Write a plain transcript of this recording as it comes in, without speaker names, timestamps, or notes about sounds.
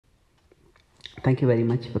Thank you very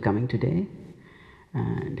much for coming today.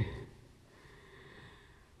 And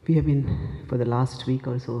we have been, for the last week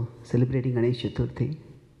or so, celebrating Ganesh Chaturthi.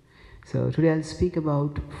 So today I'll speak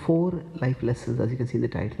about 4 life lessons, as you can see in the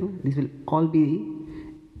title. These will all be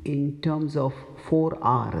in terms of 4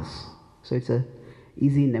 R's. So it's a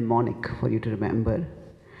easy mnemonic for you to remember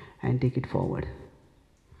and take it forward.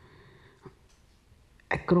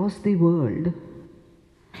 Across the world,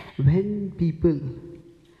 when people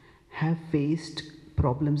have faced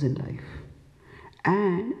problems in life,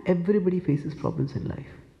 and everybody faces problems in life.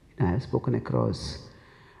 I have spoken across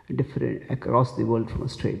the world, from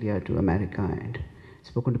Australia to America, and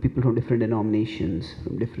spoken to people from different denominations,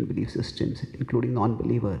 from different belief systems, including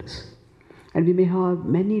non-believers. And we may have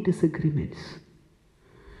many disagreements,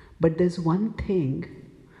 but there's one thing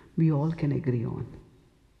we all can agree on,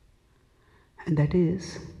 and that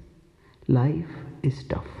is life is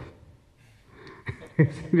tough.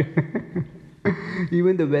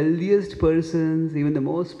 Even the wealthiest persons, even the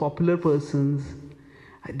most popular persons,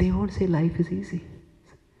 they won't say life is easy.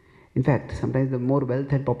 In fact, sometimes the more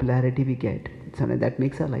wealth and popularity we get, sometimes that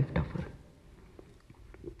makes our life tougher.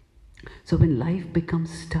 So when life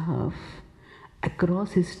becomes tough,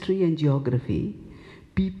 across history and geography,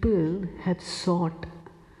 people have sought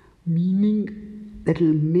meaning that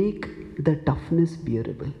will make the toughness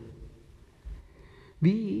bearable.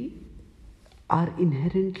 We are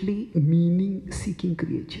inherently meaning-seeking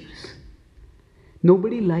creatures.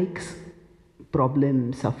 Nobody likes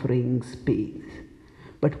problems, sufferings, pains.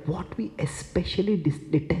 But what we especially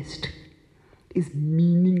detest is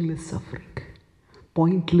meaningless suffering,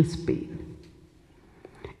 pointless pain.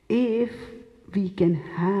 If we can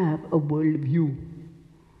have a worldview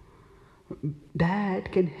that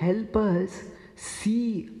can help us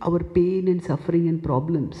see our pain and suffering and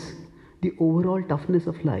problems, the overall toughness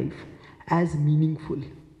of life, as meaningful,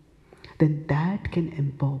 then that can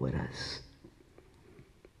empower us.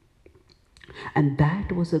 And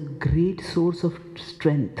that was a great source of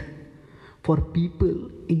strength for people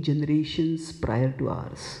in generations prior to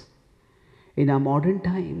ours. In our modern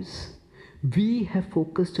times, we have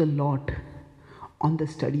focused a lot on the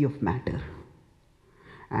study of matter.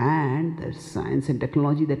 And the science and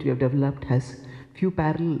technology that we have developed has few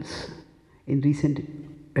parallels in recent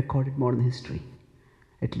recorded modern history,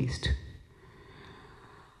 at least.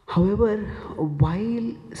 However,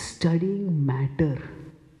 while studying matter,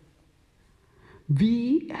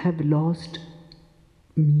 we have lost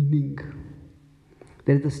meaning.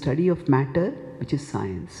 There is the study of matter, which is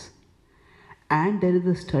science, and there is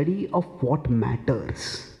the study of what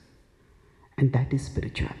matters, and that is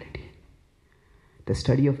spirituality. The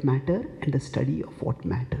study of matter and the study of what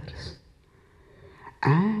matters.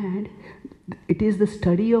 And it is the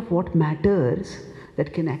study of what matters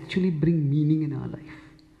that can actually bring meaning in our life.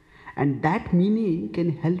 And that meaning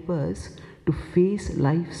can help us to face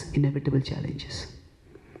life's inevitable challenges.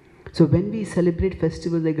 So when we celebrate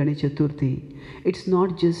festivals like Ganesh Chaturthi, it's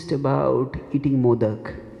not just about eating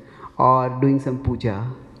modak or doing some puja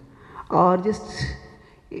or just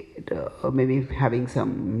maybe having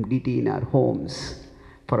some deity in our homes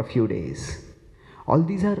for a few days. All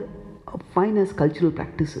these are fine as cultural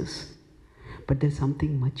practices, but there's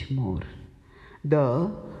something much more.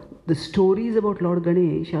 The stories about Lord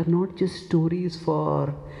Ganesh are not just stories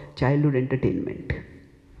for childhood entertainment.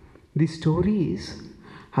 These stories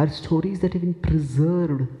are stories that have been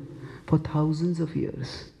preserved for thousands of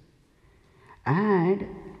years. And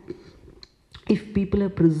if people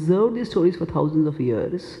have preserved these stories for thousands of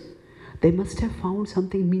years, they must have found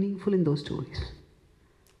something meaningful in those stories.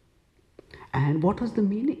 And what was the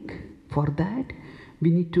meaning? For that,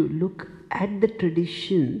 we need to look at the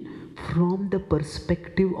tradition from the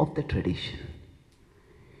perspective of the tradition.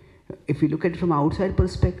 If we look at it from outside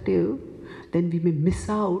perspective, then we may miss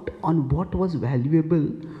out on what was valuable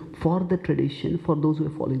for the tradition, for those who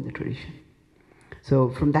are following the tradition. So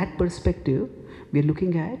from that perspective, we are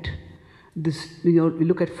looking at this, we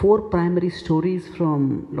look at 4 primary stories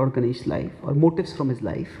from Lord Ganesh's life, or motives from his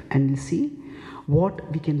life, and we'll see what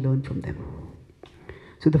we can learn from them.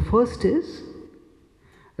 So the first is,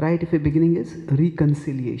 right, if a beginning is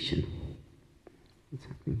reconciliation. What's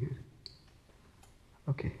happening here?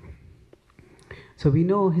 Okay. So we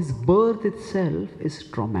know his birth itself is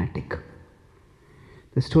traumatic.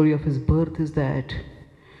 The story of his birth is that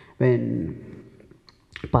when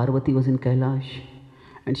Parvati was in Kailash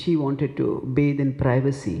and she wanted to bathe in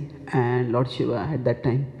privacy, and Lord Shiva had that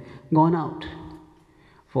time gone out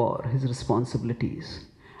for his responsibilities.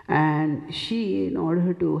 And she, in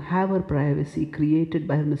order to have her privacy, created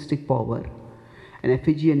by her mystic power an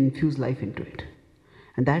effigy and infused life into it.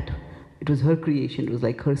 And that, it was her creation, it was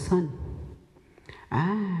like her son.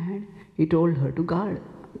 And he told her to guard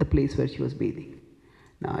the place where she was bathing.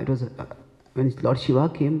 Now it was when Lord Shiva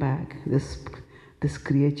came back, this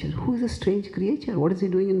creature, who is a strange creature? What is he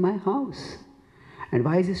doing in my house? And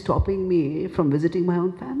why is he stopping me from visiting my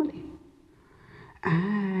own family?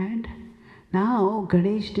 And now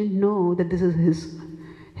Ganesh didn't know that this is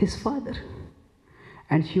his father.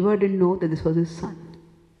 And Shiva didn't know that this was his son.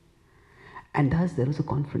 And thus there was a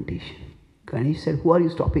confrontation. Ganesh said, who are you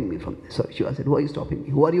stopping me from this? Sorry, Shiva said, who are you stopping me?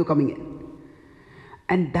 Who are you coming in?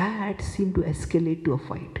 And that seemed to escalate to a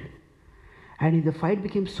fight. And the fight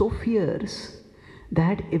became so fierce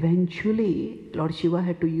that eventually Lord Shiva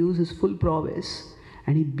had to use his full prowess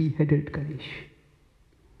and he beheaded Ganesh.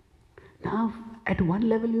 Now, at one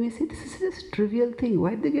level you may say, this is a trivial thing.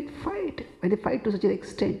 Why did they get fight? Why they fight to such an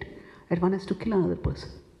extent that one has to kill another person?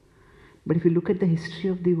 But if you look at the history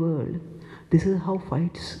of the world, this is how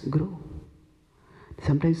fights grow.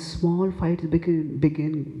 Sometimes small fights become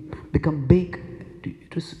big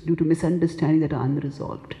due to misunderstanding that are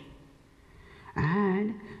unresolved.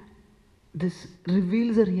 And this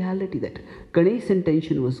reveals a reality that Ganesh's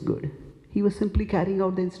intention was good. He was simply carrying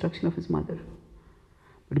out the instruction of his mother.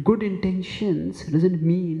 But good intentions doesn't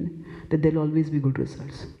mean that there'll always be good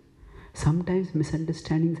results. Sometimes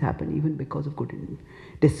misunderstandings happen even because of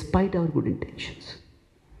despite our good intentions.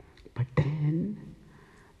 But then,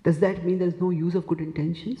 does that mean there's no use of good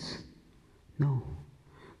intentions? No.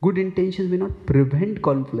 Good intentions may not prevent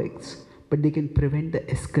conflicts, but they can prevent the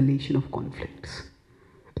escalation of conflicts.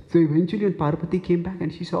 So eventually when Parvati came back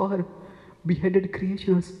and she saw her beheaded creation,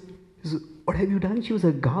 she was, what have you done? She was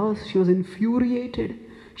aghast, she was infuriated,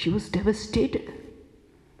 she was devastated.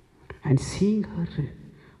 And seeing her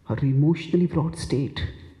emotionally fraught state,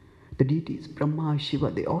 the deities, Brahma, Shiva,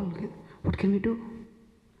 they all, what can we do?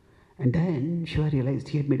 And then Shiva realized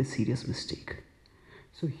he had made a serious mistake.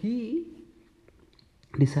 So he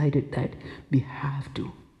decided that I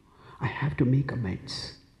have to make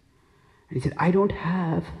amends. And he said, I don't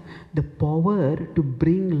have the power to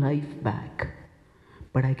bring life back,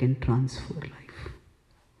 but I can transfer life.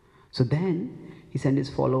 So then he sent his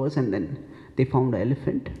followers and then they found an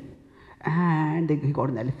elephant and he got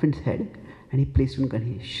an elephant's head and he placed it on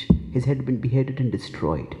Ganesh. His head had been beheaded and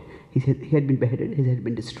destroyed. He had been beheaded, his head had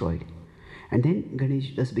been destroyed. And then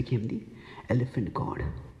Ganesh thus became the elephant god.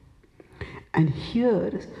 And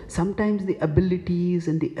here, sometimes the abilities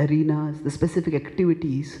and the arenas, the specific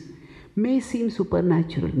activities may seem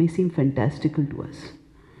supernatural, may seem fantastical to us.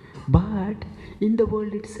 But in the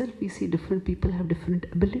world itself, we see different people have different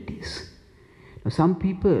abilities. Now, some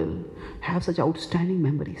people have such outstanding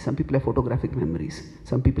memories. Some people have photographic memories.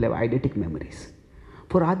 Some people have eidetic memories.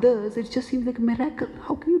 For others, it just seems like a miracle.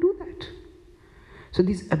 How can you do that? So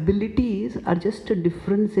these abilities are just a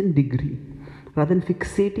difference in degree. Rather than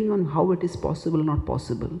fixating on how it is possible or not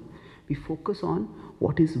possible, we focus on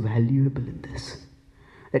what is valuable in this.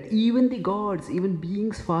 That even the gods, even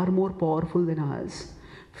beings far more powerful than us,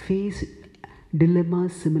 face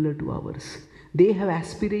dilemmas similar to ours. They have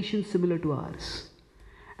aspirations similar to ours.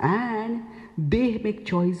 And they make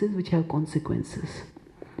choices which have consequences.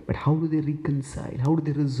 But how do they reconcile? How do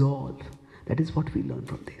they resolve? That is what we learn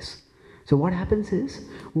from this. So what happens is,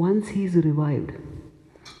 once he is revived,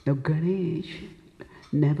 now Ganesh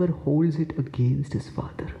never holds it against his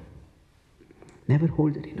father. Never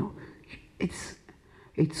holds it,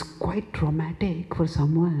 It's quite traumatic for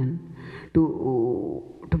someone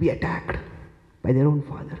to be attacked by their own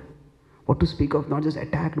father. What to speak of not just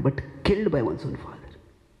attacked but killed by one's own father.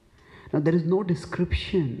 Now there is no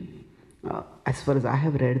description, as far as I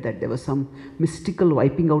have read, that there was some mystical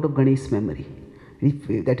wiping out of Ganesh's memory.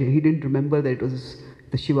 That he didn't remember that it was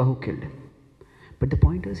the Shiva who killed him. But the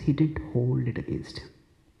point is, he didn't hold it against him.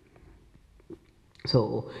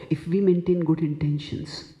 So, if we maintain good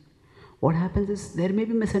intentions, what happens is there may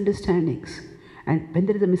be misunderstandings. And when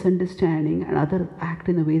there is a misunderstanding, another act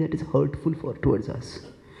in a way that is hurtful towards us,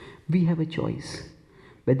 we have a choice.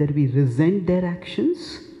 Whether we resent their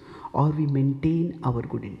actions or we maintain our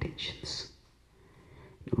good intentions.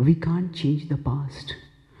 We can't change the past,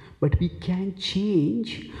 but we can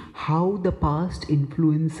change how the past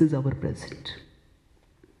influences our present.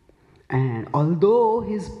 And although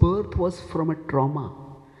his birth was from a trauma,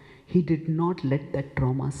 he did not let that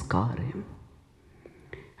trauma scar him.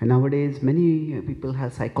 And nowadays, many people are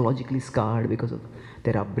psychologically scarred because of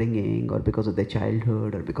their upbringing or because of their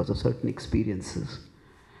childhood or because of certain experiences.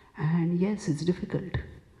 And yes, it's difficult.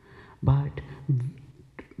 But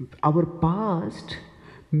our past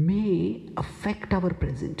may affect our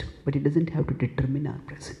present, but it doesn't have to determine our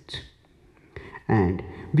present. And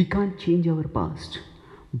we can't change our past,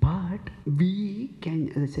 but we can,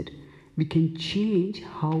 as I said, we can change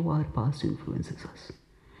how our past influences us.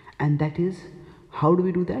 And that is, how do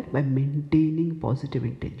we do that? By maintaining positive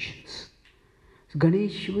intentions. So Lord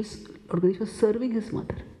Ganesh was serving his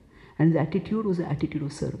mother, and his attitude was the attitude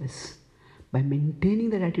of service. By maintaining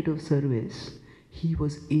that attitude of service, he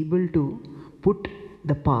was able to put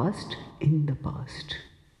the past in the past.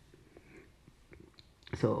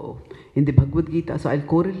 So, in the Bhagavad Gita, so I'll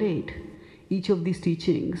correlate each of these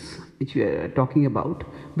teachings which we are talking about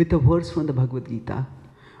with a verse from the Bhagavad Gita.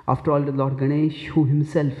 After all, the Lord Ganesh, who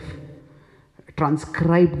himself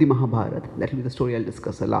transcribed the Mahabharata, that will be the story I'll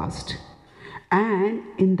discuss last. And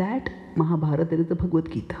in that Mahabharata, there is the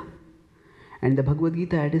Bhagavad Gita. And the Bhagavad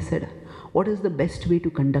Gita, it is said, what is the best way to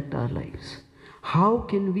conduct our lives? How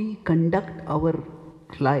can we conduct our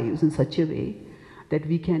lives in such a way that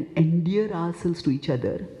we can endear ourselves to each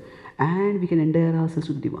other and we can endear ourselves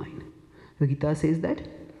to the divine? The Gita says that,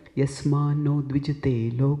 Yasmano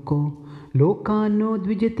dvijate loko, lokano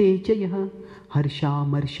dvijate chayah, harsha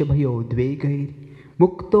marsha bhayo dvegair,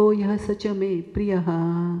 mukto yah sachame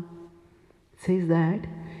priyaha. Says that,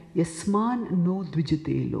 Yasman no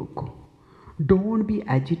dvijate loko. Don't be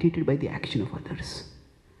agitated by the action of others.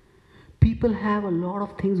 People have a lot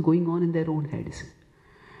of things going on in their own heads.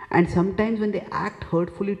 And sometimes when they act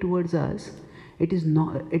hurtfully towards us,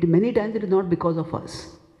 many times it is not because of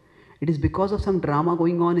us. It is because of some drama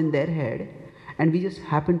going on in their head, and we just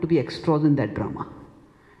happen to be extras in that drama.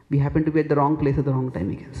 We happen to be at the wrong place at the wrong time,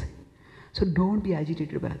 we can say. So don't be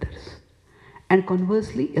agitated by others. And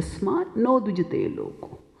conversely, yasmat no dvijate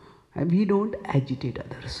loko. We don't agitate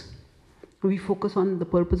others. We focus on the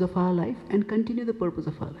purpose of our life and continue the purpose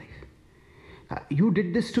of our life. You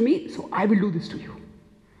did this to me, so I will do this to you.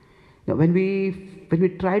 Now, when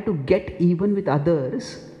we try to get even with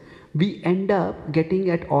others, we end up getting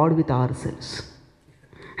at odds with ourselves.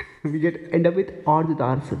 End up with odds with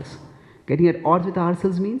ourselves. Getting at odds with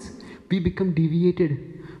ourselves means we become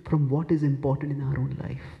deviated from what is important in our own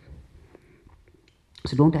life.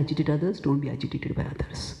 So don't agitate others, don't be agitated by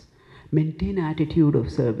others. Maintain an attitude of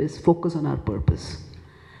service, focus on our purpose.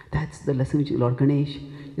 That's the lesson which Lord Ganesh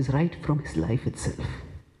is right from his life itself.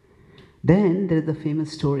 Then there is the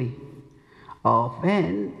famous story of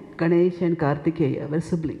when Ganesh and Kartikeya were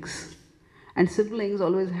siblings. And siblings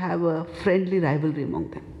always have a friendly rivalry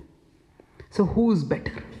among them. So who's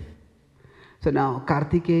better? So now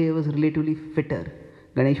Kartikeya was relatively fitter.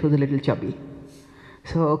 Ganesh was a little chubby.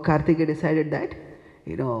 So Kartikeya decided that,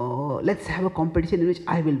 let's have a competition in which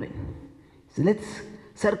I will win. So let's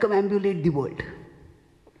circumambulate the world.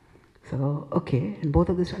 So, okay, and both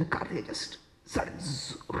of them Kartikeya just started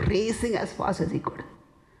racing as fast as he could.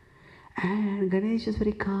 And Ganesh just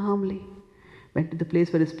very calmly went to the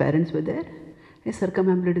place where his parents were there. He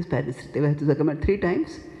circumambulated his parents. They were to circumambulate 3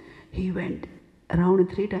 times. He went around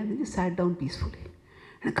 3 times and just sat down peacefully.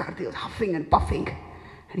 And Kartikeya was huffing and puffing.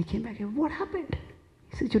 And he came back and, what happened?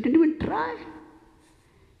 He said, you didn't even try.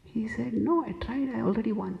 He said, no, I tried, I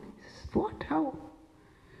already won. He said, what? How?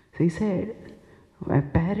 So he said, my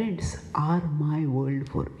parents are my world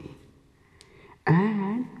for me.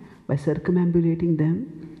 And by circumambulating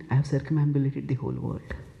them, I have circumambulated the whole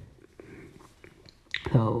world.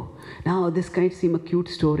 So now this might seem a cute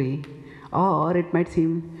story, or it might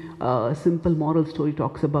seem a simple moral story,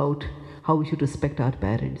 talks about how we should respect our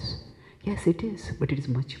parents. Yes, it is, but it is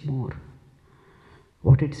much more.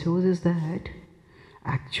 What it shows is that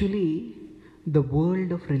actually the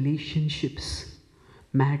world of relationships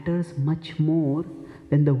matters much more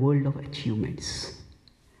than the world of achievements.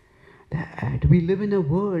 That we live in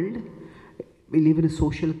a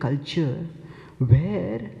social culture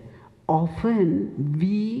where often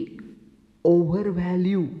we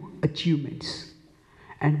overvalue achievements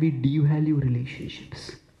and we devalue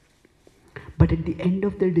relationships. But at the end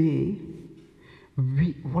of the day,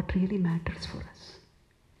 what really matters for us?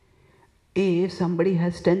 If somebody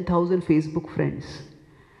has 10,000 Facebook friends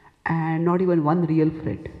and not even one real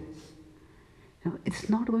friend, it's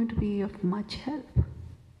not going to be of much help.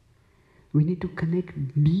 We need to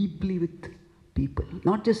connect deeply with people,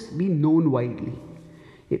 not just be known widely.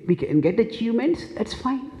 If we can get achievements, that's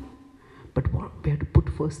fine. But we have to put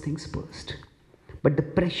first things first. But the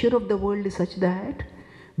pressure of the world is such that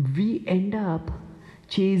we end up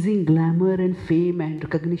chasing glamour and fame and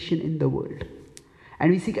recognition in the world.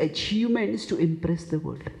 And we seek achievements to impress the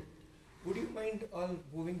world. Would you mind all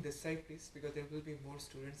moving this side, please? Because there will be more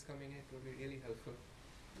students coming in. It would be really helpful.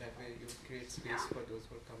 That way you create space for those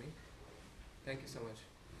who are coming. Thank you so much.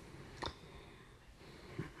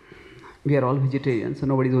 We are all vegetarians, so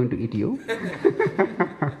nobody is going to eat you.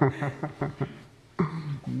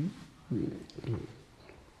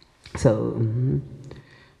 So,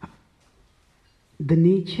 the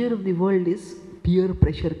nature of the world is peer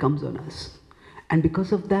pressure comes on us. And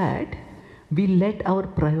because of that, we let our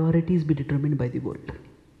priorities be determined by the world.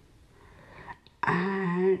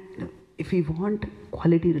 And if we want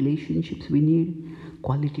quality relationships, we need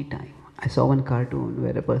quality time. I saw one cartoon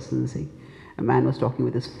where a man was talking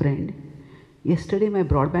with his friend. Yesterday my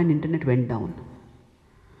broadband internet went down.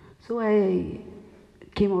 So I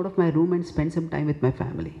came out of my room and spent some time with my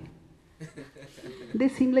family. They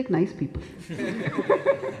seem like nice people.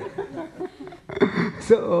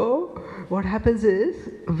 So what happens is,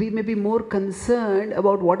 we may be more concerned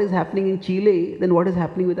about what is happening in Chile than what is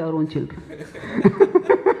happening with our own children.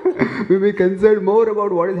 We may be concerned more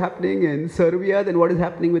about what is happening in Serbia than what is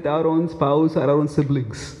happening with our own spouse or our own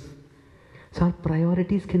siblings. So our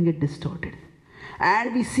priorities can get distorted.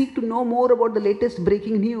 And we seek to know more about the latest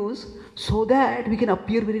breaking news so that we can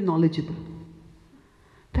appear very knowledgeable.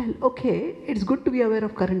 Well, okay, it's good to be aware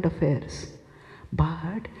of current affairs,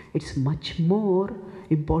 but it's much more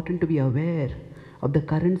important to be aware of the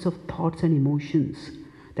currents of thoughts and emotions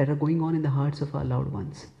that are going on in the hearts of our loved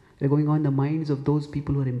ones. They're going on in the minds of those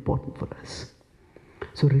people who are important for us.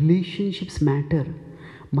 So relationships matter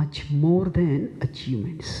much more than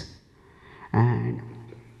achievements. And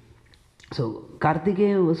so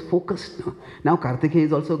Kartikeya was focused. Now Kartikeya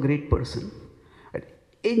is also a great person.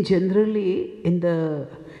 In generally, in the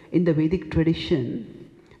Vedic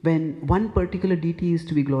tradition, when one particular deity is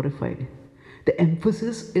to be glorified, the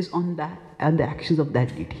emphasis is on that and the actions of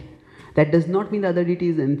that deity. That does not mean the other deity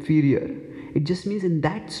is inferior. It just means in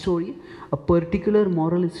that story, a particular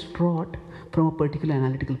moral is taught from a particular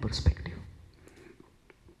analytical perspective.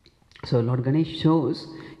 So Lord Ganesh shows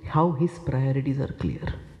how his priorities are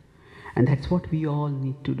clear. And that's what we all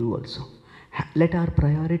need to do also. Let our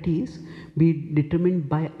priorities be determined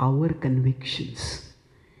by our convictions.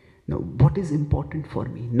 Now, what is important for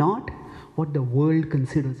me? Not what the world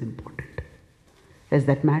considers important. Yes,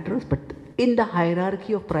 that matters, but in the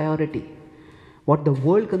hierarchy of priority, what the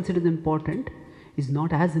world considers important is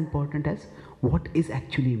not as important as what is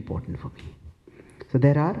actually important for me. So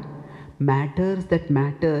there are matters that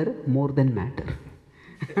matter more than matter.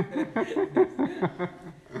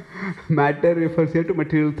 Matter refers here to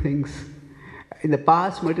material things. In the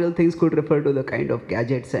past, material things could refer to the kind of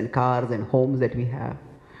gadgets and cars and homes that we have.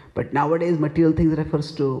 But nowadays, material things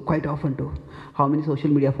refers to quite often to how many social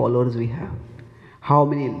media followers we have, how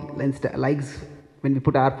many likes when we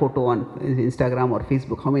put our photo on Instagram or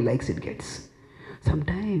Facebook, how many likes it gets.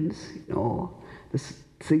 Sometimes, these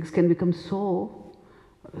things can become so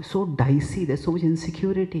dicey. There's so much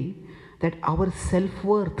insecurity that our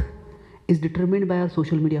self-worth is determined by our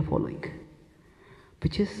social media following,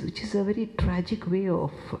 which is a very tragic way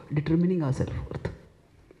of determining our self-worth.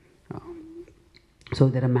 So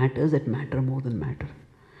there are matters that matter more than matter.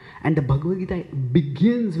 And the Bhagavad Gita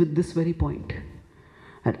begins with this very point.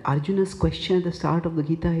 And Arjuna's question at the start of the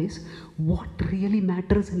Gita is, what really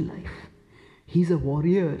matters in life? He's a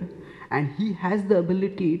warrior and he has the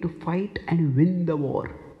ability to fight and win the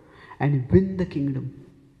war and win the kingdom.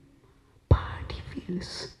 But he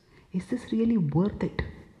feels, is this really worth it?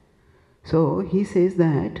 So he says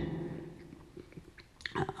that,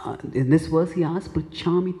 in this verse he asks,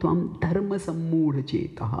 Pruchami tvam dharma sammudha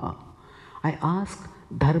chetaha. I ask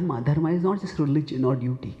dharma. Dharma is not just religion or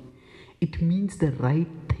duty. It means the right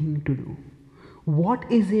thing to do.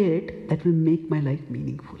 What is it that will make my life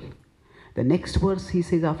meaningful? The next verse he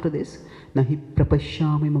says after this, Nahi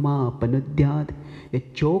prapashyami mama panudyad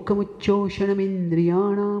yachokamuchoshanam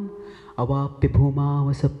indriyanam avapya bhuma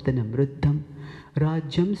vasaptanam ruddham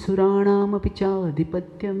rajyam suranam apicha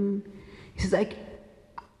adhipatyam. He says,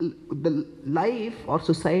 the life or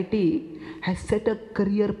society has set a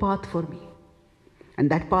career path for me. And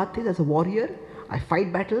that path is, as a warrior, I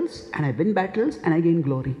fight battles and I win battles and I gain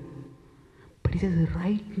glory. But he says,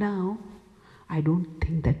 right now, I don't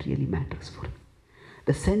think that really matters for me.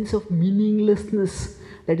 The sense of meaninglessness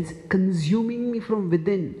that is consuming me from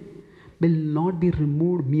within will not be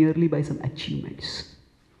removed merely by some achievements.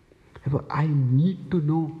 Therefore, I need to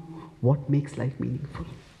know what makes life meaningful.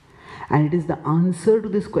 And it is the answer to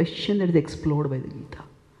this question that is explored by the Gita.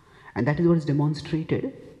 And that is what is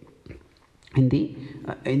demonstrated in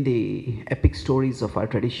the epic stories of our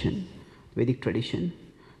tradition, Vedic tradition.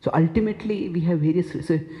 So ultimately, we have various,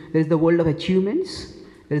 so there is the world of achievements,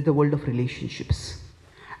 there is the world of relationships.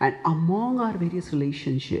 And among our various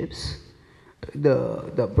relationships,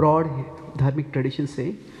 the broad dharmic traditions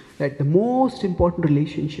say that the most important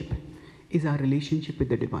relationship is our relationship with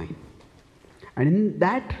the divine. And in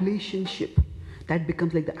that relationship, that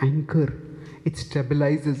becomes like the anchor. It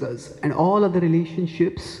stabilizes us. And all other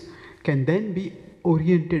relationships can then be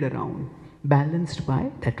oriented around balanced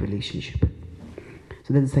by that relationship.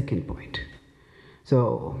 So that's the second point.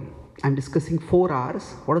 So I'm discussing 4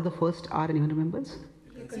 R's. What are the first R? Anyone remembers?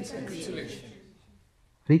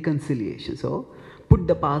 Reconciliation. So put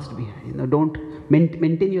the past behind. Don't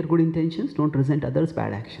maintain your good intentions. Don't resent others'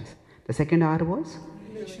 bad actions. The second R was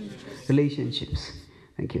relationships.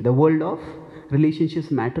 Thank you. The world of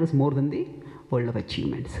relationships matters more than the world of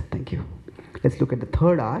achievements. Thank you. Let's look at the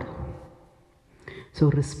third R. So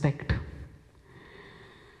respect.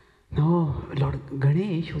 Now, Lord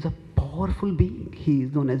Ganesh was a powerful being. He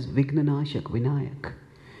is known as Vignanashak, Vinayak.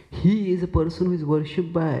 He is a person who is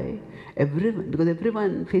worshipped by everyone, because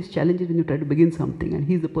everyone faces challenges when you try to begin something, and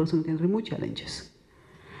he is the person who can remove challenges.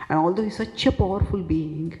 And although he is such a powerful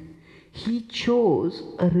being, he chose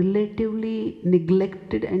a relatively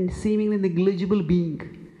neglected and seemingly negligible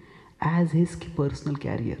being as his personal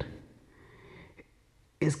carrier.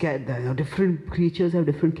 Different creatures have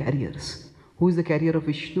different carriers. Who is the carrier of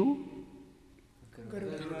Vishnu?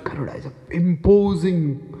 Garuda is an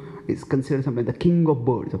imposing, is considered something the king of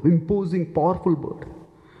birds, an imposing, powerful bird.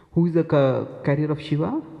 Who is the carrier of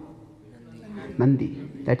Shiva? Nandi.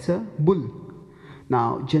 That's a bull.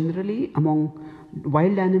 Now, generally among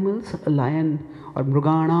wild animals, a lion or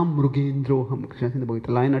Mruganam Mrugendroham,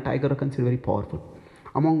 a lion or tiger are considered very powerful.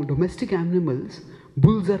 Among domestic animals,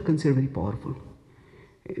 bulls are considered very powerful.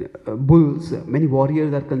 Bulls, many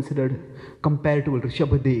warriors are considered compared to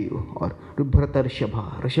Rishabhadev or Bharata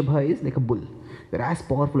Rishabha. Rishabha is like a bull. They're as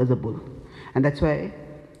powerful as a bull. And that's why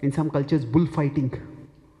in some cultures, bullfighting,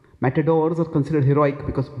 matadors are considered heroic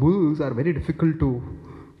because bulls are very difficult to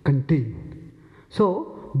contain.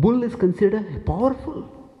 So, bull is considered a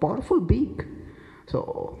powerful being.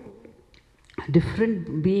 So,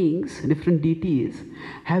 different beings, different deities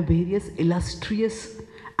have various illustrious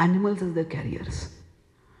animals as their carriers.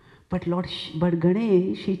 But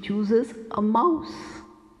Ganesh, he chooses a mouse.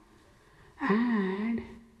 And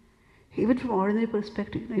even from ordinary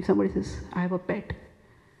perspective, if somebody says, I have a pet.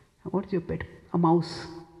 What's your pet? A mouse.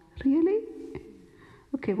 Really?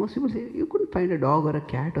 Okay, most people say, you couldn't find a dog or a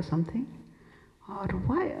cat or something. Or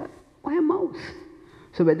why a mouse?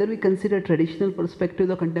 So whether we consider traditional perspective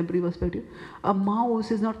or contemporary perspective, a mouse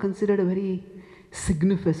is not considered a very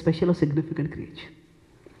special or significant creature.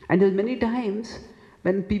 And there's many times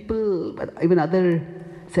when people, even other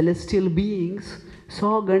celestial beings,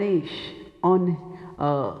 saw Ganesh on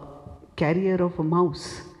a carrier of a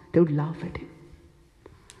mouse, they would laugh at him.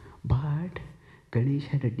 But Ganesh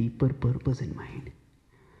had a deeper purpose in mind.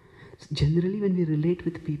 So generally, when we relate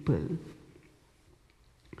with people,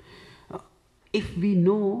 if we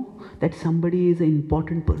know that somebody is an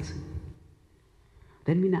important person,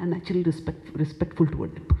 then we are naturally respectful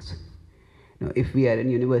toward that person. If we are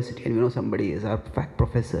in university and we know somebody is our fact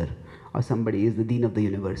professor, or somebody is the dean of the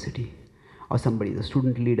university, or somebody is a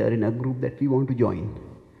student leader in a group that we want to join,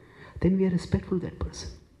 then we are respectful to that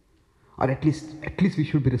person. Or at least we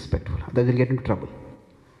should be respectful, otherwise we'll get into trouble.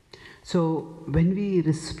 So when we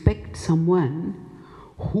respect someone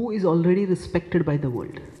who is already respected by the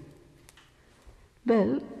world,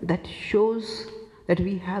 well, that shows that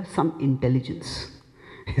we have some intelligence.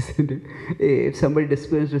 Isn't it? If somebody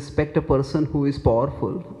displays respect a person who is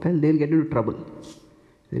powerful, well, they'll get into trouble.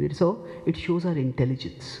 Isn't it? So it shows our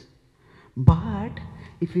intelligence. But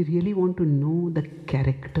if we really want to know the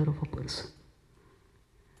character of a person,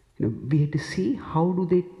 we have to see how do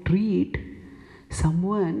they treat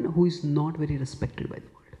someone who is not very respected by the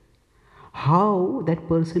world. How that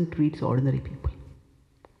person treats ordinary people.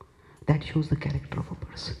 That shows the character of a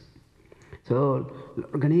person. So,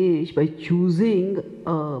 Ganesh, by choosing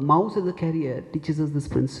a mouse as a carrier, teaches us this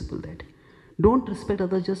principle that don't respect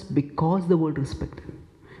others just because the world respects them,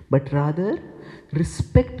 but rather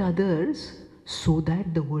respect others so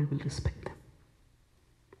that the world will respect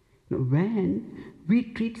them. When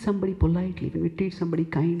we treat somebody politely, when we treat somebody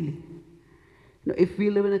kindly, if we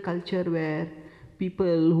live in a culture where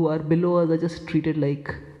people who are below us are just treated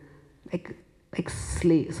like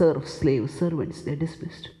slaves, servants, they're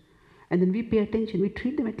dismissed. And then we pay attention, we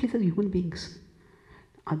treat them at least as human beings.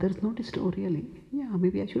 Others notice, oh really, yeah,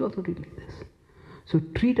 maybe I should also treat like this. So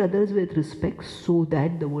treat others with respect so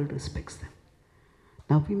that the world respects them.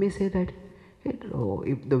 Now we may say that,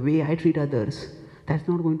 if the way I treat others, that's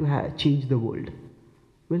not going to change the world.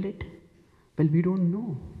 Will it? Well, we don't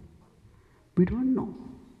know. We don't know.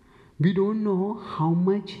 We don't know how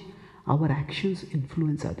much our actions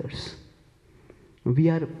influence others. We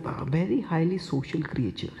are very highly social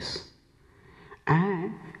creatures.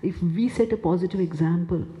 And if we set a positive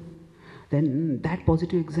example, then that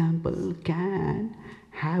positive example can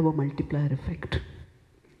have a multiplier effect.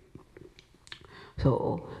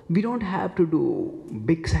 So we don't have to do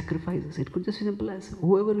big sacrifices. It could just be simple as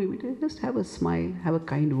whoever we meet, just have a smile, have a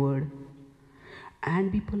kind word,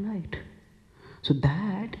 and be polite. So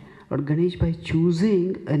that Lord Ganesh, by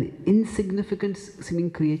choosing an insignificant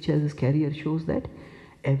seeming creature as his carrier, shows that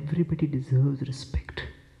everybody deserves respect.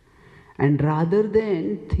 And rather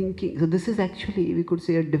than thinking, so this is actually, we could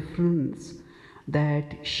say, a difference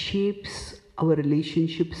that shapes our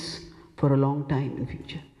relationships for a long time in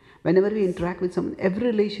future. Whenever we interact with someone, every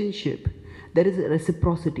relationship, there is a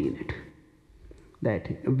reciprocity in it.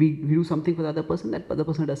 That we do something for the other person, that other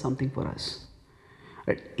person does something for us.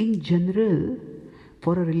 But in general,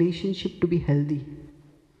 for a relationship to be healthy,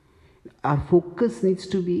 our focus needs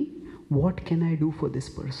to be, what can I do for this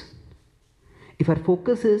person? If our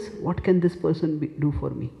focus is, what can this person do for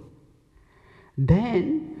me?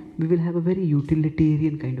 Then we will have a very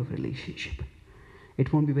utilitarian kind of relationship.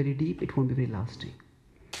 It won't be very deep, it won't be very lasting.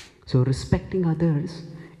 So respecting others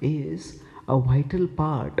is a vital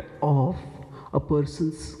part of a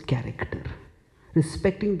person's character.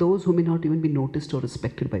 Respecting those who may not even be noticed or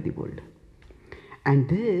respected by the world. And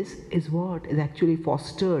this is what is actually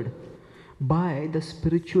fostered by the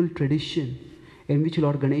spiritual tradition in which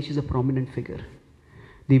Lord Ganesh is a prominent figure.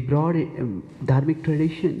 The broad dharmic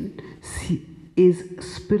tradition is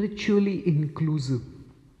spiritually inclusive.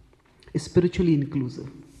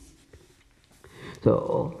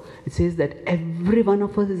 So it says that every one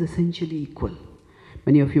of us is essentially equal.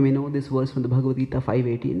 Many of you may know this verse from the Bhagavad Gita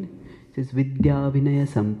 5:18. It says, Vidya Vinaya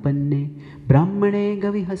Sampanne Brahmane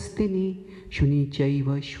Gavihastini Shuni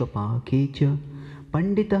Chaiva Shvapakecha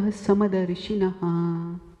Panditah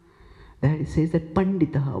Samadarshinaha. That it says that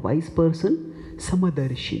Panditah, a wise person,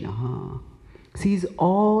 Samadarshinaha, sees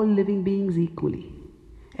all living beings equally.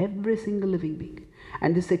 Every single living being.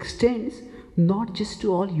 And this extends not just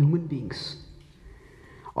to all human beings.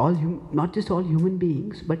 Not just all human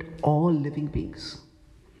beings, but all living beings.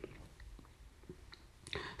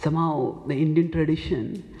 Somehow the Indian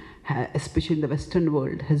tradition, especially in the Western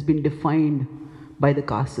world, has been defined by the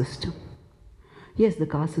caste system. Yes, the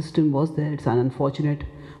caste system was there. It's an unfortunate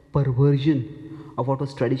perversion of what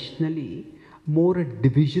was traditionally more a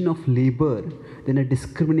division of labor than a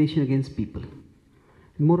discrimination against people.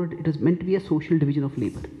 It was meant to be a social division of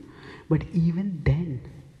labor. But even then,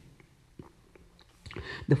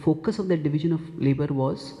 the focus of that division of labor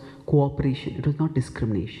was cooperation. It was not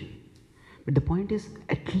discrimination. But the point is,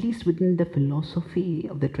 at least within the philosophy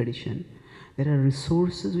of the tradition, there are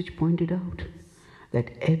resources which point it out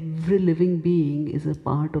that every living being is a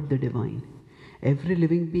part of the divine. Every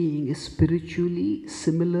living being is spiritually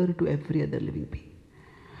similar to every other living being.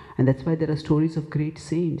 And that's why there are stories of great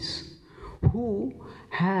saints who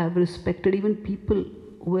have respected even people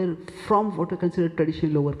who were from what are considered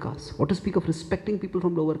traditionally lower castes. What to speak of respecting people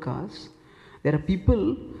from lower castes? There are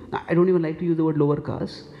people, I don't even like to use the word lower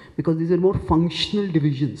caste, because these are more functional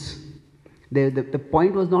divisions. The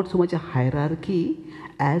point was not so much a hierarchy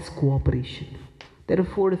as cooperation. There are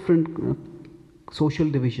 4 different social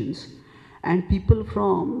divisions, and people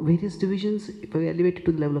from various divisions were elevated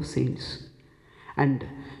to the level of saints. And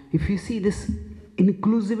if you see this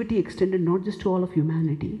inclusivity extended not just to all of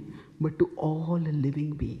humanity, but to all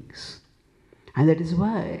living beings. And that is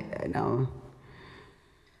why now,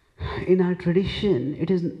 in our tradition, it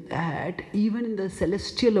is that even in the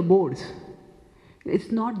celestial abodes,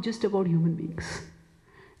 it's not just about human beings.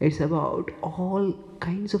 It's about all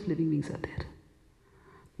kinds of living beings are there.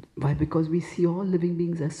 Why? Because we see all living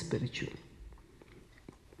beings as spiritual.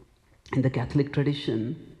 In the Catholic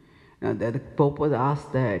tradition, the Pope was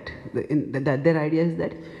asked that, their idea is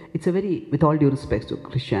that it's a very, with all due respect to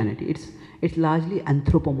Christianity, it's largely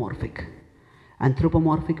anthropomorphic.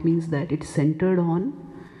 Anthropomorphic means that it's centered on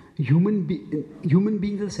human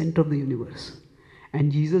beings are the center of the universe,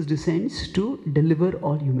 and Jesus descends to deliver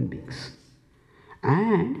all human beings.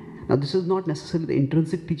 And now this is not necessarily the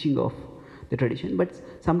intrinsic teaching of the tradition, but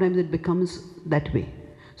sometimes it becomes that way.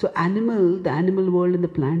 So the animal world and the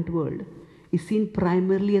plant world is seen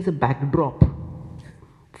primarily as a backdrop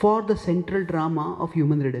for the central drama of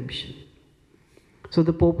human redemption. So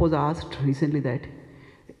the Pope was asked recently that,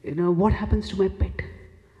 what happens to my pet?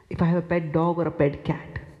 If I have a pet dog or a pet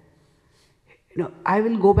cat, I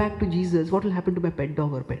will go back to Jesus. What will happen to my pet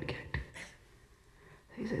dog or pet cat?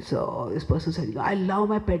 He said, so this person said, I love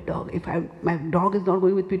my pet dog. If my dog is not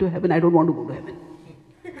going with me to heaven, I don't want to go to heaven.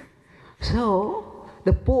 So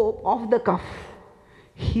the Pope, off the cuff,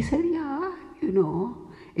 he said,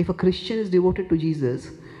 if a Christian is devoted to Jesus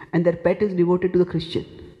and their pet is devoted to the Christian,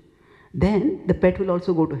 then the pet will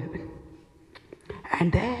also go to heaven.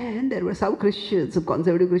 And then there were some Christians, some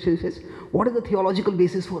conservative Christians, who said, what is the theological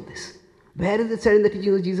basis for this? Where is it said in the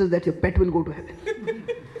teaching of Jesus that your pet will go to heaven?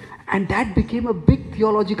 And that became a big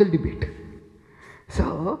theological debate.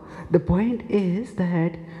 So the point is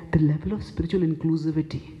that the level of spiritual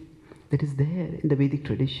inclusivity that is there in the Vedic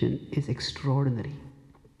tradition is extraordinary.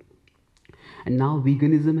 And now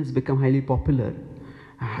veganism has become highly popular,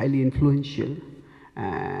 highly influential,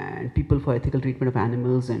 and people for ethical treatment of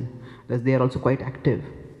animals, and thus they are also quite active.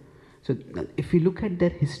 So if we look at their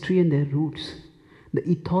history and their roots, the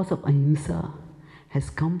ethos of ahimsa has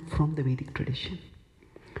come from the Vedic tradition.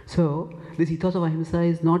 So this ethos of ahimsa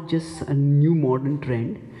is not just a new modern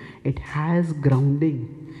trend, it has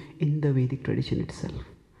grounding in the Vedic tradition itself.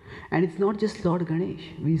 And it's not just Lord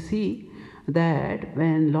Ganesh. We see that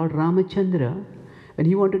when Lord Ramachandra, when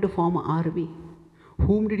he wanted to form an army,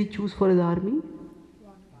 whom did he choose for his army?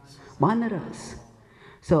 Vanaras.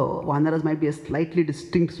 So Vanaras might be a slightly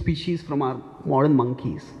distinct species from our modern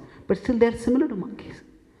monkeys, but still they are similar to monkeys.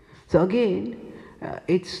 So again,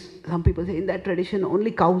 some people say in that tradition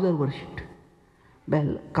only cows are worshipped.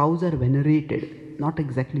 Well, cows are venerated, not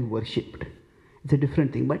exactly worshipped. It's a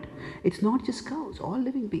different thing, but it's not just cows, all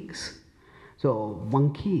living beings. So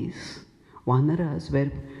monkeys, Vanaras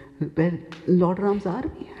were Lord Ram's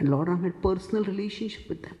army, and Lord Ram had personal relationship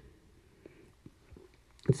with them.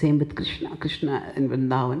 Same with Krishna. Krishna in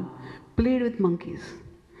Vrindavan played with monkeys.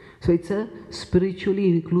 So it's a spiritually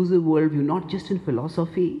inclusive worldview, not just in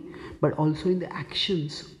philosophy, but also in the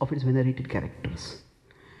actions of its venerated characters.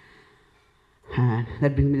 And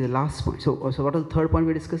that brings me to the last point. So what was the third point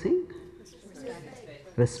we're discussing?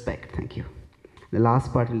 Respect. Thank you. The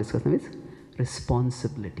last part we'll discuss now is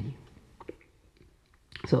responsibility.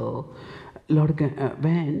 So,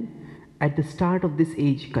 when at the start of this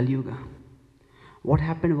age, Kali Yuga, what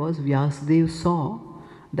happened was Vyasadeva saw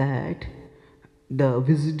that the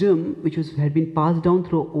wisdom which had been passed down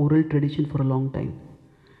through oral tradition for a long time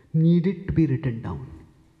needed to be written down.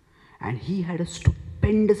 And he had a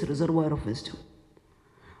stupendous reservoir of wisdom.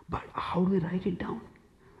 But how do we write it down?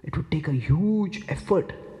 It would take a huge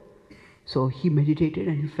effort. So he meditated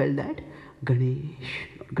and he felt that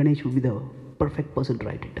Ganesh would be the perfect person to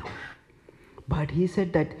write it down. But he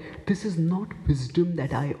said that this is not wisdom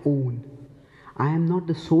that I own. I am not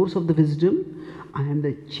the source of the wisdom, I am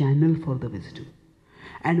the channel for the wisdom.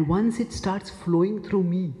 And once it starts flowing through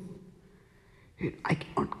me, I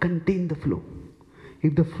cannot contain the flow.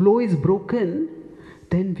 If the flow is broken,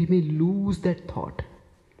 then we may lose that thought.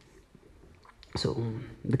 So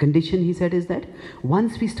the condition, he said, is that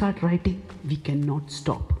once we start writing, we cannot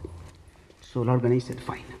stop. So Lord Ganesh said,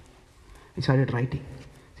 fine. He started writing.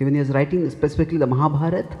 See, when he was writing specifically the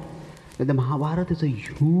Mahabharata is a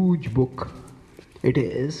huge book. It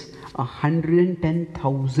is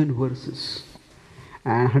 110,000 verses.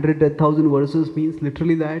 And 110,000 verses means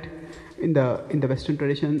literally that in the Western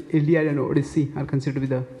tradition, Iliad and Odyssey are considered to be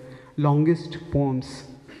the longest poems.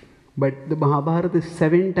 But the Mahabharata is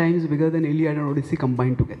 7 times bigger than Iliad and Odyssey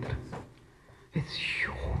combined together. It's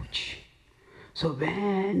huge. So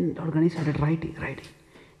when Lord Ganesh started writing,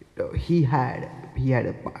 he had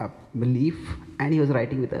a leaf and he was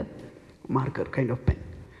writing with a marker kind of pen.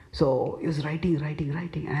 So he was writing,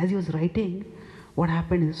 and as he was writing, what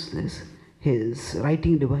happened is his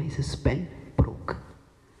writing device, his pen, broke.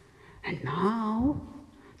 And now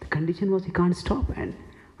the condition was he can't stop, and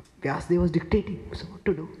Vyasadeva was dictating. So what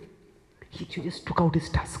to do? He just took out his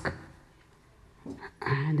tusk.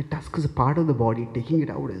 And the tusk is a part of the body. Taking it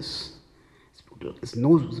out is his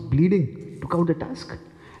nose was bleeding. Took out the tusk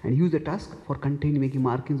and used the tusk for making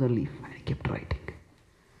markings on leaf. And he kept writing.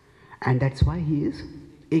 And that's why he is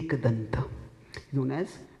Ekadanta. He's known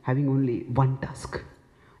as having only one tusk.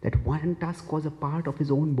 That one tusk was a part of his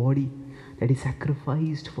own body that he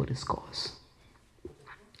sacrificed for his cause.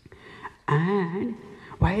 And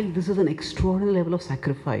while this is an extraordinary level of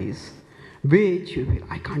sacrifice, which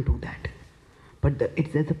I can't do that. But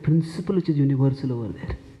there's a principle which is universal over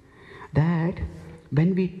there. That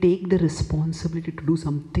when we take the responsibility to do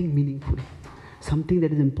something meaningful, something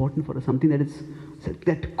that is important for us, something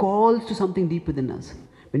that calls to something deep within us,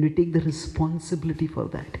 when we take the responsibility for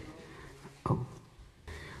that.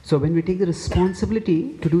 So when we take the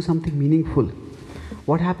responsibility to do something meaningful,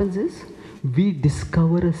 what happens is we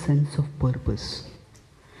discover a sense of purpose.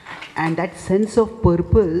 And that sense of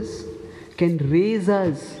purpose can raise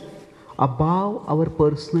us above our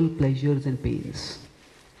personal pleasures and pains.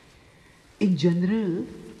 In general,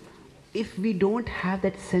 if we don't have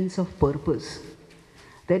that sense of purpose,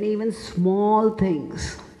 then even small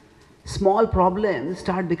things, small problems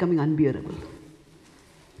start becoming unbearable.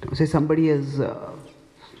 Say somebody is,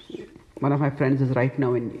 one of my friends is right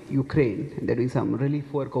now in Ukraine and they're doing some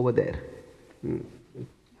relief work over there.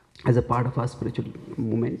 as a part of our spiritual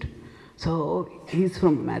movement. So he's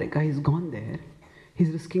from America, he's gone there, he's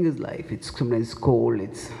risking his life. It's sometimes cold,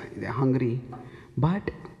 they're hungry,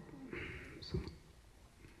 but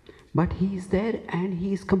he's there and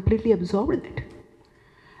he's completely absorbed in it.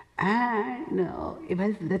 And if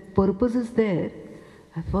that purpose is there,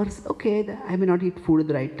 at first, okay, I may not eat food at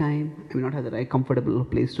the right time, I may not have the right comfortable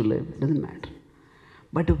place to live, it doesn't matter.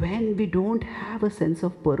 But when we don't have a sense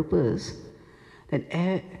of purpose, then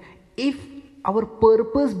if our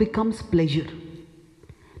purpose becomes pleasure,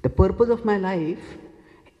 the purpose of my life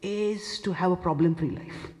is to have a problem-free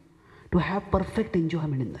life, to have perfect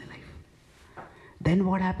enjoyment in my life. Then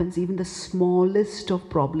what happens? Even the smallest of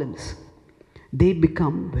problems, they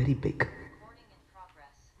become very big.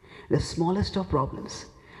 The smallest of problems.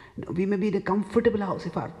 We may be in a comfortable house.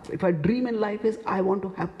 If our dream in life is, I want to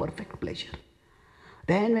have perfect pleasure.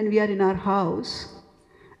 Then when we are in our house,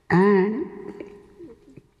 and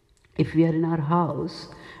if we are in our house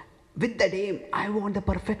with that aim, I want the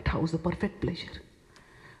perfect house, the perfect pleasure.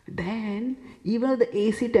 Then even if the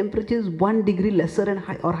AC temperature is 1 degree lesser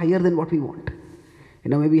or higher than what we want,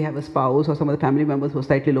 maybe we have a spouse or some of the family members who are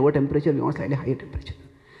slightly lower temperature, we want slightly higher temperature.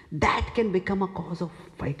 That can become a cause of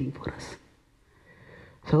fighting for us.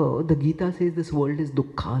 So the Gita says this world is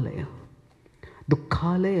dukkhalaya.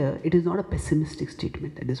 Dukkhalaya, it is not a pessimistic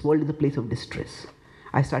statement that this world is a place of distress.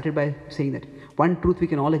 I started by saying that one truth we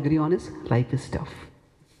can all agree on is life is tough.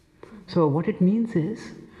 So what it means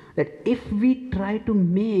is that if we try to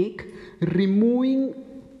make removing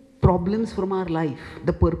problems from our life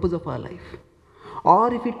the purpose of our life,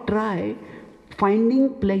 or if we try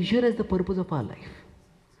finding pleasure as the purpose of our life,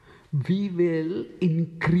 we will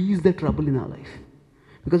increase the trouble in our life.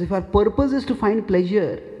 Because if our purpose is to find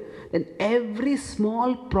pleasure, then every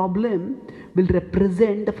small problem will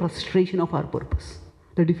represent the frustration of our purpose,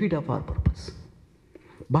 the defeat of our purpose.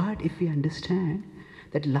 But if we understand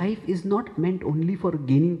that life is not meant only for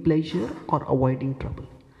gaining pleasure or avoiding trouble,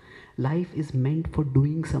 life is meant for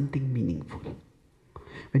doing something meaningful.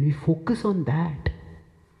 When we focus on that,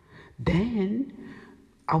 then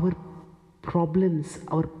our problems,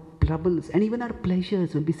 our troubles, and even our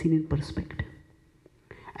pleasures will be seen in perspective.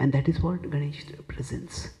 And that is what Ganesh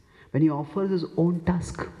presents. When he offers his own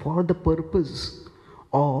task for the purpose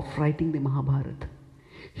of writing the Mahabharata,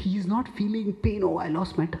 he is not feeling pain, oh, I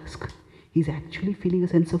lost my task. He is actually feeling a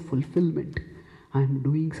sense of fulfillment. I am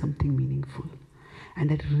doing something meaningful. And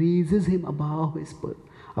that raises him above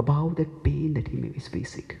that pain that he may be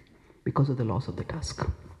facing because of the loss of the task.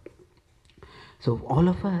 So all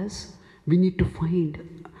of us, we need to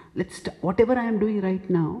find, whatever I am doing right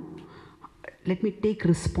now, let me take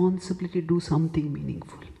responsibility to do something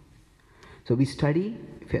meaningful. So we study,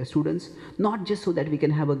 if we are students, not just so that we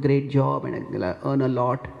can have a great job and earn a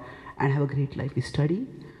lot and have a great life. We study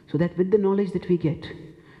so that with the knowledge that we get,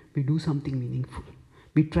 we do something meaningful.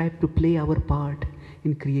 We try to play our part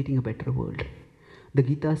in creating a better world. The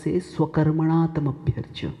Gita says, Swakarmanatam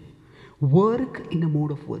abhyarcha. Work in a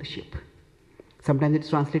mode of worship. Sometimes it's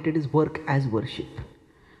translated as work as worship.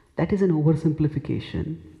 That is an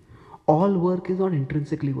oversimplification. All work is not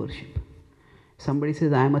intrinsically worship. Somebody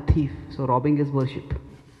says, I am a thief, so robbing is worship.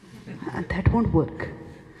 And that won't work.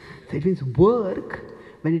 So it means work,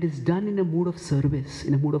 when it is done in a mood of service,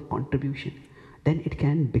 in a mood of contribution, then it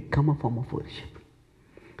can become a form of worship.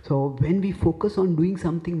 So when we focus on doing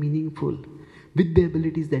something meaningful with the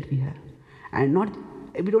abilities that we have, and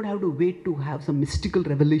we don't have to wait to have some mystical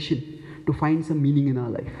revelation to find some meaning in our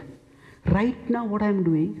life. Right now what I am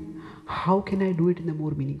doing, how can I do it in a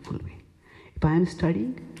more meaningful way? If I am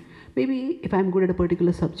studying, maybe if I am good at a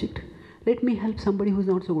particular subject, let me help somebody who is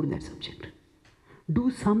not so good in that subject.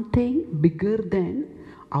 Do something bigger than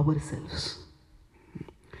ourselves.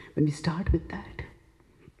 When we start with that,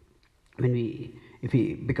 if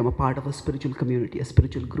we become a part of a spiritual community, a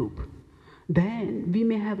spiritual group, then we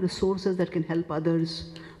may have resources that can help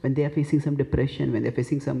others when they are facing some depression, when they are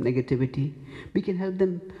facing some negativity. We can help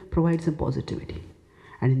them provide some positivity.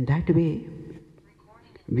 And in that way,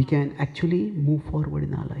 we can actually move forward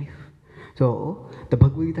in our life. So, the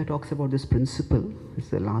Bhagavad Gita talks about this principle, this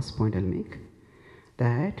is the last point I'll make,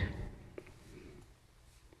 that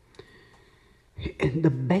the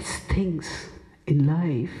best things in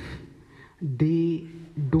life, they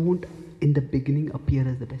don't in the beginning appear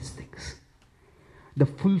as the best things. The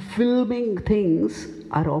fulfilling things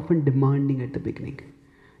are often demanding at the beginning.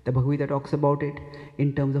 The Bhagavad Gita talks about it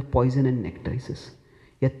in terms of poison and nectar. It says,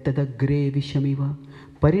 Yattadagre vishamiva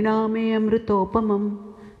pariname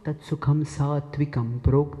amritopamam tat sukham satvikam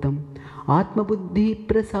proktam atma buddhi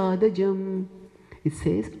prasadajam. It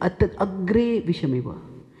says, Attad agre vishamiva.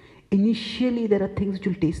 Initially, there are things which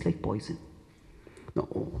will taste like poison.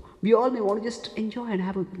 No, we all may want to just enjoy and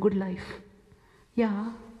have a good life.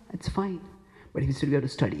 Yeah, it's fine. But if we still have to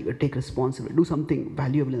study, we have to take responsibility, do something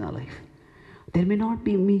valuable in our life, there may not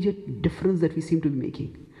be immediate difference that we seem to be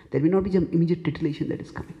making. There may not be some immediate titillation that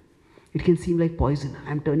is coming. It can seem like poison.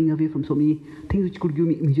 I'm turning away from so many things which could give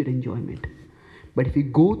me immediate enjoyment. But if we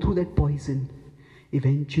go through that poison,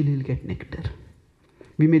 eventually we'll get nectar.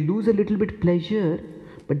 We may lose a little bit pleasure,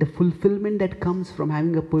 but the fulfillment that comes from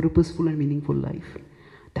having a purposeful and meaningful life,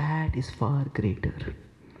 that is far greater.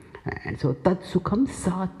 And so, tat sukham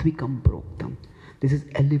satvikam proktam. This is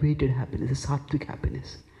elevated happiness, this is sattvic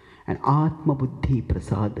happiness. And atma buddhi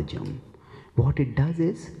prasadajam. What it does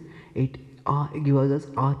is, it gives us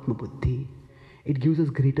atma buddhi. It gives us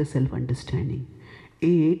greater self-understanding.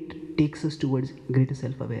 It takes us towards greater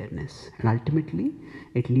self-awareness. And ultimately,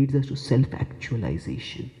 it leads us to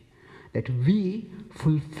self-actualization. That we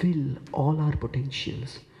fulfill all our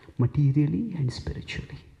potentials, materially and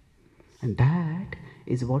spiritually. And that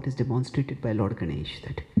is what is demonstrated by Lord Ganesh,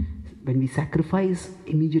 that when we sacrifice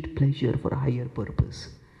immediate pleasure for a higher purpose,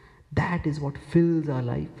 that is what fills our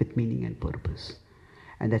life with meaning and purpose.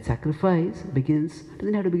 And that sacrifice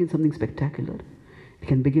doesn't have to begin something spectacular. It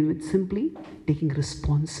can begin with simply taking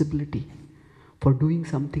responsibility for doing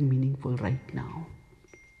something meaningful right now.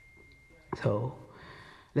 So,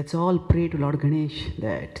 let's all pray to Lord Ganesh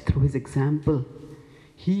that through his example,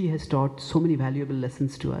 he has taught so many valuable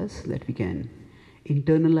lessons to us that we can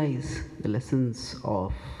internalize the lessons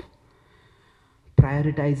of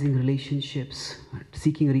prioritizing relationships,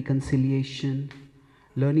 seeking reconciliation,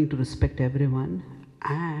 learning to respect everyone,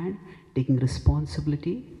 and taking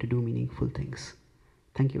responsibility to do meaningful things.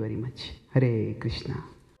 Thank you very much. Hare Krishna.